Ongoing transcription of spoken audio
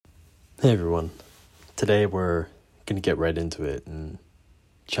Hey everyone, today we're going to get right into it and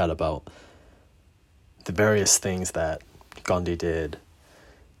chat about the various things that Gandhi did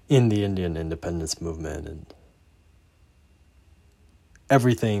in the Indian independence movement and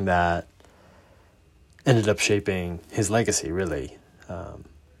everything that ended up shaping his legacy, really.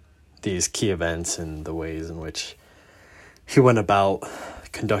 These key events and the ways in which he went about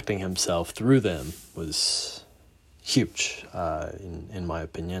conducting himself through them was huge, in my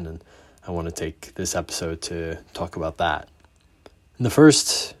opinion, and I want to take this episode to talk about that. And the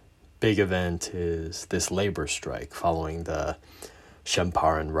first big event is this labor strike following the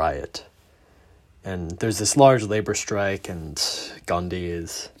Champaran riot. And there's this large labor strike, and Gandhi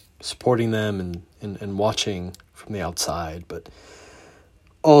is supporting them and watching from the outside, but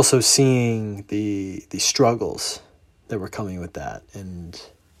also seeing the struggles that were coming with that. And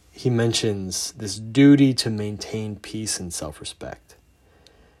he mentions this duty to maintain peace and self-respect.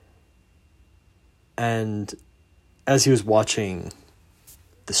 And as he was watching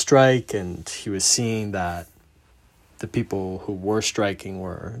the strike and he was seeing that the people who were striking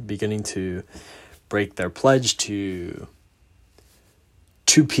were beginning to break their pledge to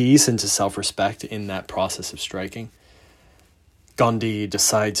peace and to self-respect in that process of striking, Gandhi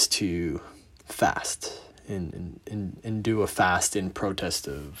decides to fast and do a fast in protest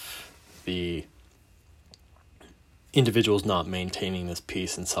of the individuals not maintaining this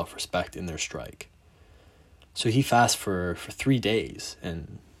peace and self-respect in their strike. So he fasts for 3 days,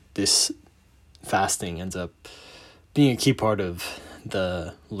 and this fasting ends up being a key part of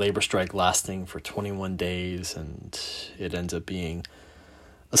the labor strike lasting for 21 days, and it ends up being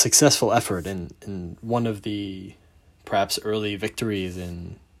a successful effort and one of the perhaps early victories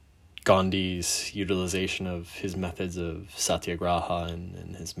in Gandhi's utilization of his methods of satyagraha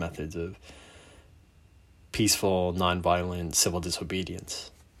and his methods of peaceful, nonviolent civil disobedience.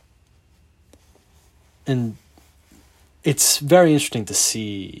 And it's very interesting to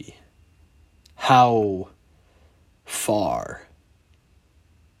see how far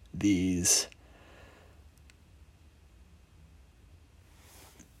these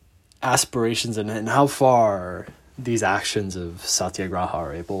aspirations and how far these actions of satyagraha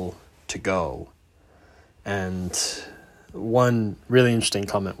are able to go. And one really interesting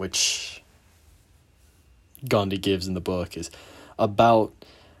comment which Gandhi gives in the book is about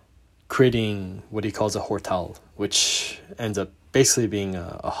creating what he calls a hortal, which ends up basically being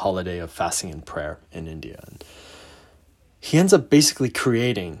a holiday of fasting and prayer in India. And he ends up basically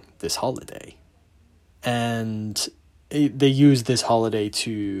creating this holiday. And they use this holiday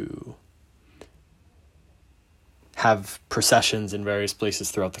to have processions in various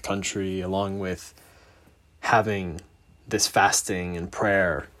places throughout the country, along with having this fasting and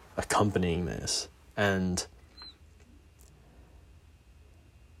prayer accompanying this. And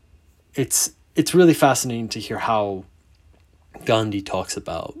it's really fascinating to hear how Gandhi talks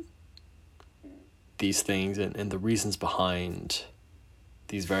about these things and the reasons behind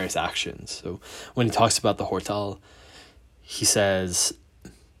these various actions. So when he talks about the hortal, he says,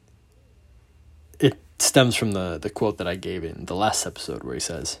 it stems from the quote that I gave in the last episode where he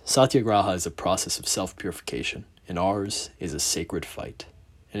says, "Satyagraha is a process of self-purification, and ours is a sacred fight.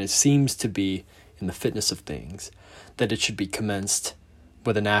 And it seems to be in the fitness of things that it should be commenced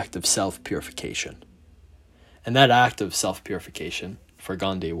with an act of self-purification." And that act of self-purification for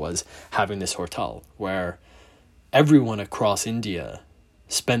Gandhi was having this hortal, where everyone across India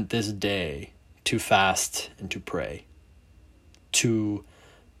spent this day to fast and to pray, to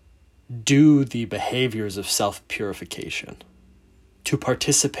do the behaviors of self-purification, to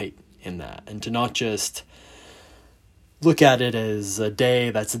participate in that, and to not just look at it as a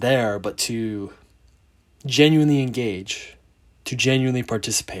day that's there, but to genuinely engage, to genuinely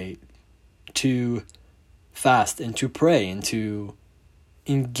participate, to fast and to pray and to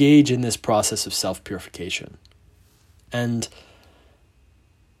engage in this process of self-purification. And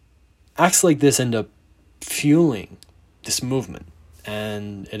acts like this end up fueling this movement,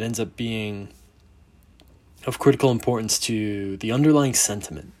 and it ends up being of critical importance to the underlying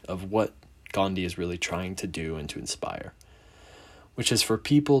sentiment of what Gandhi is really trying to do and to inspire, which is for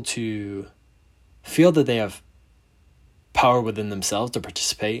people to feel that they have power within themselves to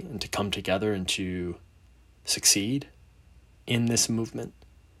participate and to come together and to succeed in this movement.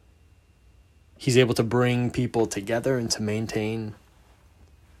 He's able to bring people together and to maintain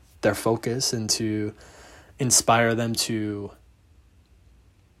their focus and to inspire them to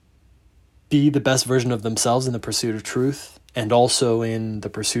be the best version of themselves in the pursuit of truth, and also in the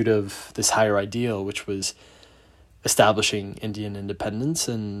pursuit of this higher ideal, which was establishing Indian independence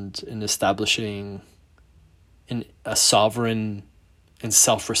and in establishing a sovereign and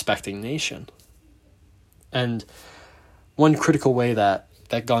self-respecting nation. And one critical way that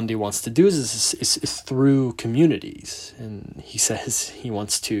Gandhi wants to do is through communities. And he says he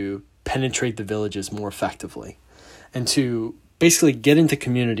wants to penetrate the villages more effectively and to basically get into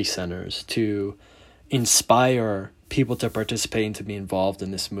community centers, to inspire people to participate and to be involved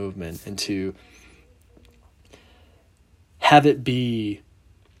in this movement, and to have it be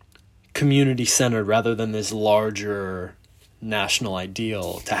community centered rather than this larger national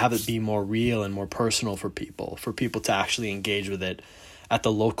ideal, to have it be more real and more personal for people to actually engage with it at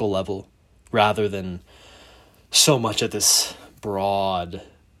the local level rather than so much at this broad,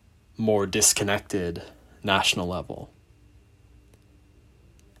 more disconnected national level.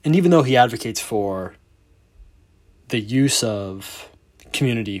 And even though he advocates for the use of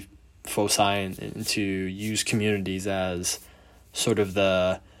community foci and to use communities as sort of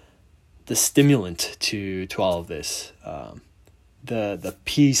the stimulant to all of this, the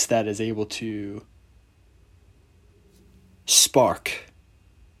piece that is able to spark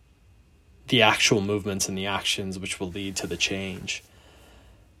the actual movements and the actions which will lead to the change,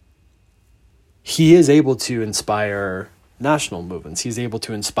 he is able to inspire national movements. He's able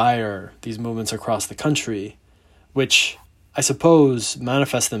to inspire these movements across the country, which I suppose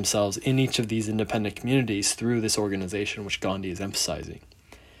manifest themselves in each of these independent communities through this organization which Gandhi is emphasizing.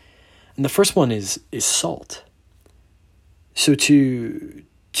 And the first one is SALT. So to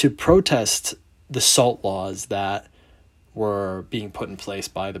protest the salt laws that were being put in place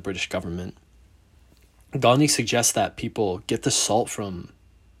by the British government, Gandhi suggests that people get the salt from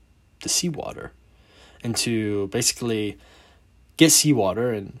the seawater, and to basically get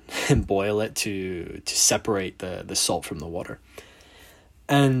seawater and boil it to separate the salt from the water.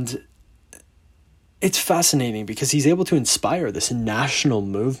 And it's fascinating because he's able to inspire this national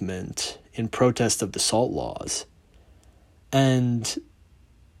movement in protest of the salt laws. And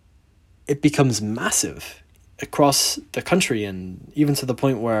it becomes massive across the country, and even to the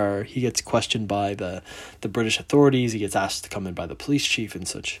point where he gets questioned by the British authorities. He gets asked to come in by the police chief and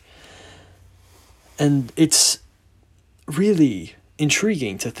such. And it's really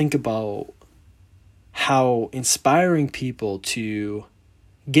intriguing to think about how inspiring people to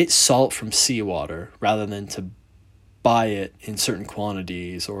get salt from seawater rather than to buy it in certain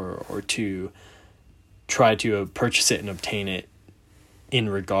quantities or to try to purchase it and obtain it in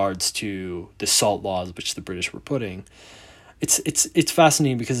regards to the salt laws which the British were putting. It's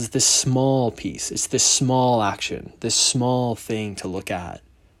fascinating because it's this small piece, it's this small action, this small thing to look at,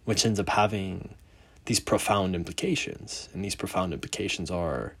 which ends up having these profound implications. And these profound implications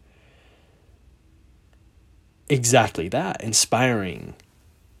are exactly that, inspiring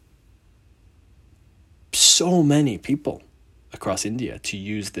so many people across India to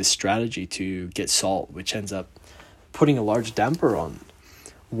use this strategy to get salt, which ends up putting a large damper on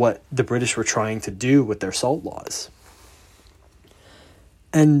what the British were trying to do with their salt laws.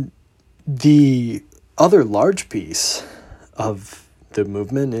 And the other large piece of the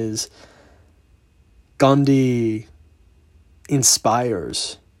movement is Gandhi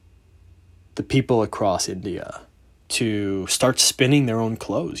inspires the people across India to start spinning their own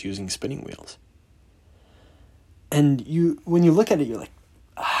clothes using spinning wheels. And when you look at it, you're like,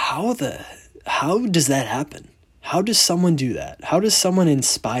 how does that happen? How does someone do that? How does someone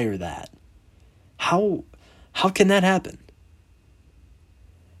inspire that? How can that happen?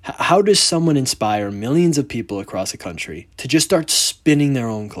 How does someone inspire millions of people across a country to just start spinning their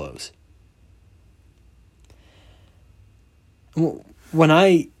own clothes? When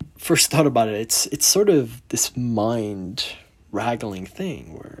I first thought about it, it's sort of this mind-rattling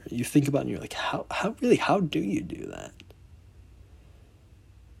thing where you think about it and you're like, how do you do that?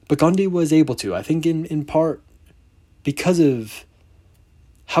 But Gandhi was able to, I think in part because of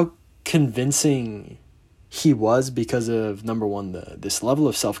how convincing he was, because of, number one, this level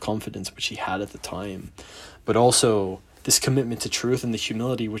of self-confidence which he had at the time, but also this commitment to truth and the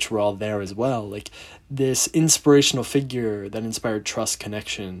humility which were all there as well. Like this inspirational figure that inspired trust,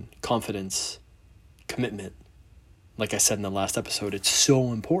 connection, confidence, commitment. Like I said in the last episode, it's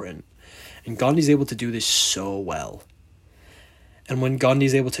so important. And Gandhi's able to do this so well. And when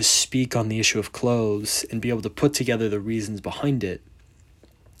Gandhi's able to speak on the issue of clothes and be able to put together the reasons behind it,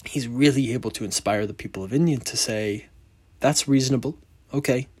 he's really able to inspire the people of India to say, that's reasonable.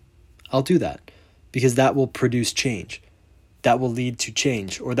 Okay, I'll do that. Because that will produce change. That will lead to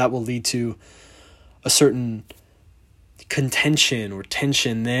change, or that will lead to a certain contention or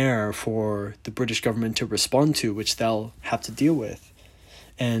tension there for the British government to respond to, which they'll have to deal with.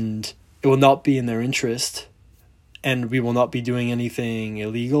 And it will not be in their interest, and we will not be doing anything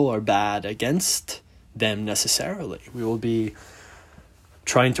illegal or bad against them necessarily. We will be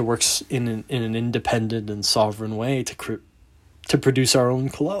trying to work in an independent and sovereign way to produce our own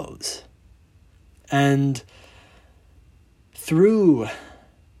clothes. And through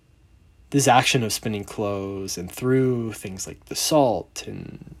this action of spinning clothes, and through things like the salt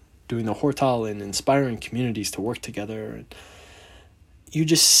and doing the hortal and inspiring communities to work together, you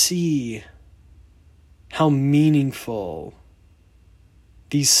just see how meaningful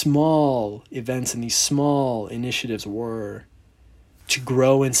these small events and these small initiatives were to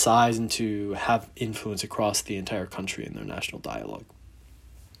grow in size and to have influence across the entire country in their national dialogue.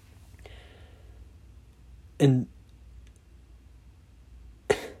 And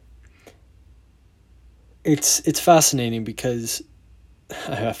it's fascinating because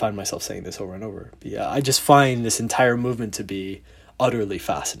I find myself saying this over and over. But yeah, I just find this entire movement to be utterly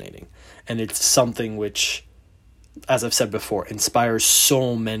fascinating. And it's something which, as I've said before, inspires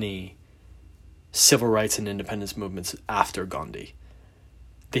so many civil rights and independence movements after Gandhi.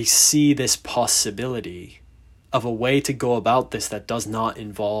 They see this possibility of a way to go about this that does not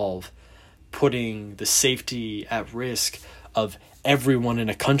involve putting the safety at risk of everyone in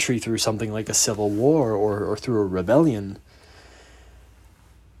a country through something like a civil war or through a rebellion.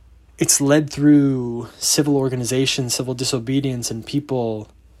 It's led through civil organization, civil disobedience, and people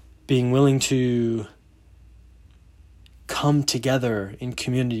being willing to come together in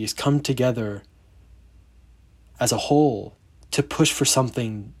communities, come together as a whole to push for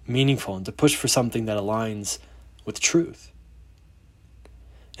something meaningful and to push for something that aligns with truth.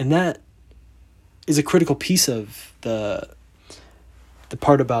 And that is a critical piece of the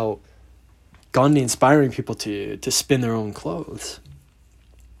part about Gandhi inspiring people to spin their own clothes.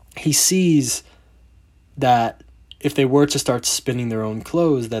 He sees that if they were to start spinning their own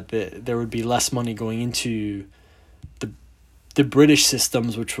clothes, that there would be less money going into the British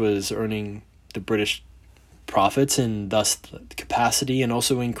systems, which was earning the British profits and thus the capacity and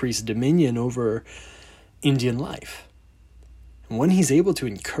also increased dominion over Indian life. And when he's able to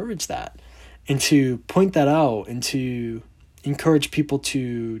encourage that and to point that out and to encourage people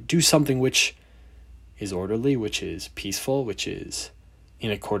to do something which is orderly, which is peaceful, which is in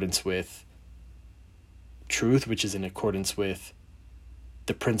accordance with truth, which is in accordance with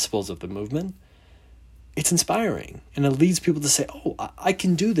the principles of the movement, it's inspiring. And it leads people to say, oh, I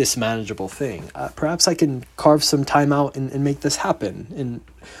can do this manageable thing. Perhaps I can carve some time out and make this happen. And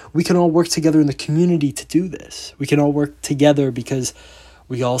we can all work together in the community to do this. We can all work together because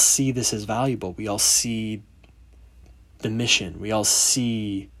we all see this as valuable. We all see the mission. We all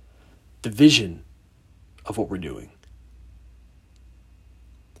see the vision of what we're doing.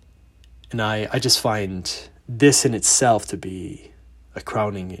 And I just find this in itself to be a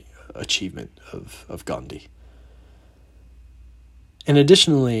crowning achievement of Gandhi. And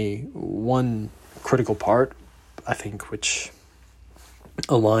additionally, one critical part, I think, which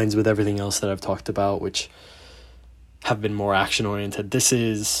aligns with everything else that I've talked about, which have been more action-oriented, this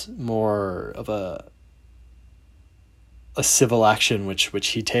is more of a civil action which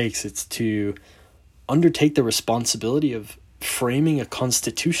he takes. It's to undertake the responsibility of framing a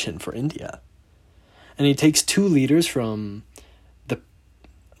constitution for India. And he takes two leaders from the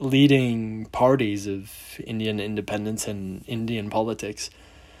leading parties of Indian independence and Indian politics,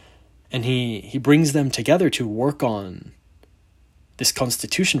 and he brings them together to work on this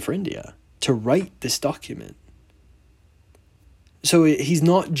constitution for India, to write this document. So he's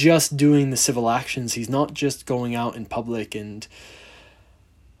not just doing the civil actions, he's not just going out in public and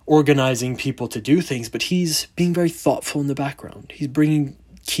organizing people to do things, but he's being very thoughtful in the background. He's bringing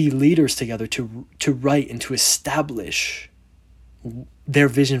key leaders together to write and to establish their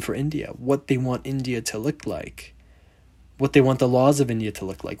vision for India, what they want India to look like, what they want the laws of India to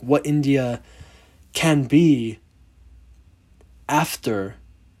look like, what India can be after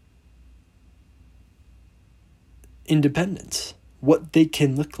independence, what they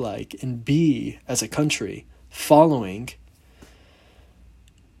can look like and be as a country following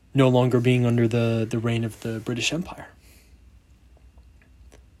no longer being under the reign of the British Empire.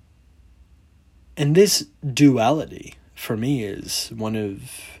 And this duality, for me, is one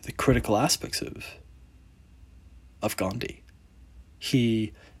of the critical aspects of Gandhi.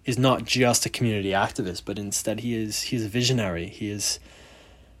 He is not just a community activist, but instead he is a visionary. He is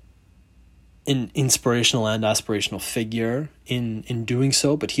an inspirational and aspirational figure in doing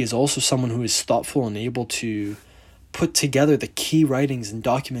so, but he is also someone who is thoughtful and able to put together the key writings and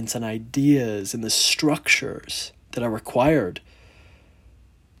documents and ideas and the structures that are required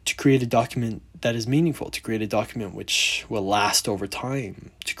to create a document that is meaningful, to create a document which will last over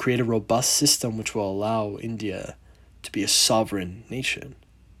time, to create a robust system which will allow India to be a sovereign nation.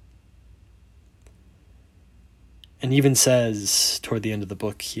 And even says, toward the end of the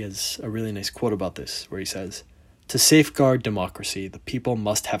book, he has a really nice quote about this, where he says, "To safeguard democracy, the people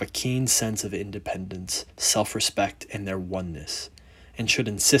must have a keen sense of independence, self-respect, and their oneness, and should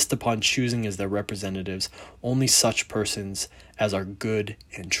insist upon choosing as their representatives only such persons as are good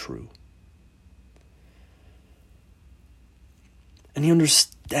and true." And he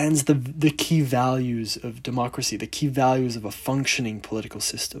understands the key values of democracy, the key values of a functioning political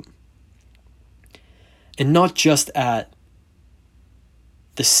system. And not just at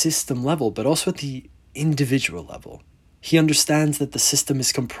the system level, but also at the individual level. He understands that the system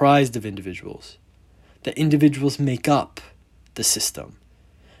is comprised of individuals, that individuals make up the system,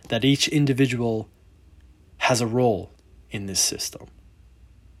 that each individual has a role in this system.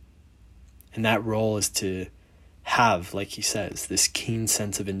 And that role is to have, like he says, this keen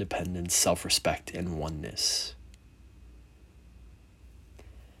sense of independence, self-respect, and oneness.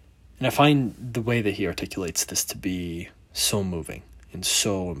 And I find the way that he articulates this to be so moving and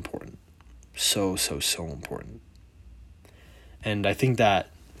so important. So important. And I think that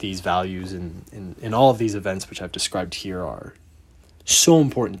these values in all of these events which I've described here are so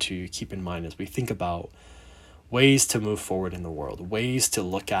important to keep in mind as we think about ways to move forward in the world, ways to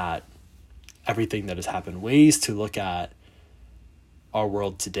look at everything that has happened, ways to look at our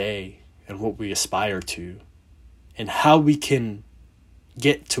world today and what we aspire to, and how we can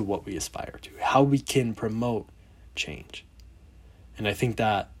get to what we aspire to, how we can promote change. And I think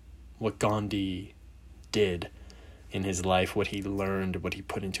that what Gandhi did in his life, what he learned, what he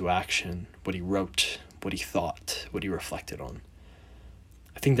put into action, what he wrote, what he thought, what he reflected on,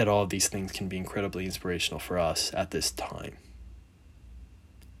 I think that all of these things can be incredibly inspirational for us at this time.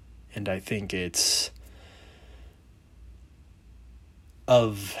 And I think it's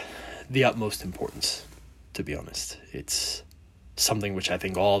of the utmost importance, to be honest. It's something which I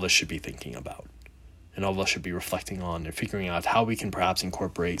think all of us should be thinking about, and all of us should be reflecting on and figuring out how we can perhaps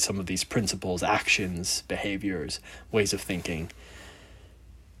incorporate some of these principles, actions, behaviors, ways of thinking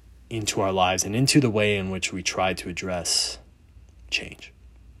into our lives and into the way in which we try to address change.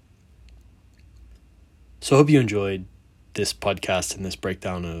 So I hope you enjoyed this podcast and this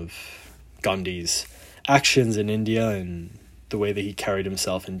breakdown of Gandhi's actions in India and the way that he carried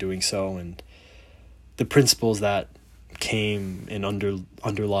himself in doing so, and the principles that came and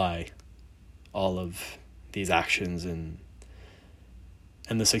underlie all of these actions and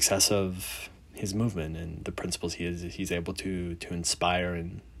the success of his movement and the principles he's able to inspire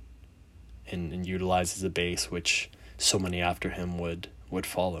and utilize as a base, which so many after him would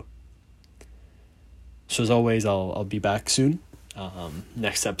follow. So as always, I'll be back soon.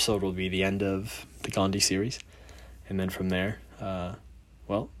 Next episode will be the end of the Gandhi series, and then from there,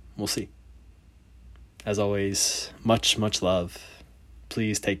 we'll see. As always, much love.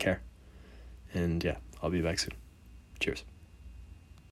 Please take care. And yeah, I'll be back soon. Cheers.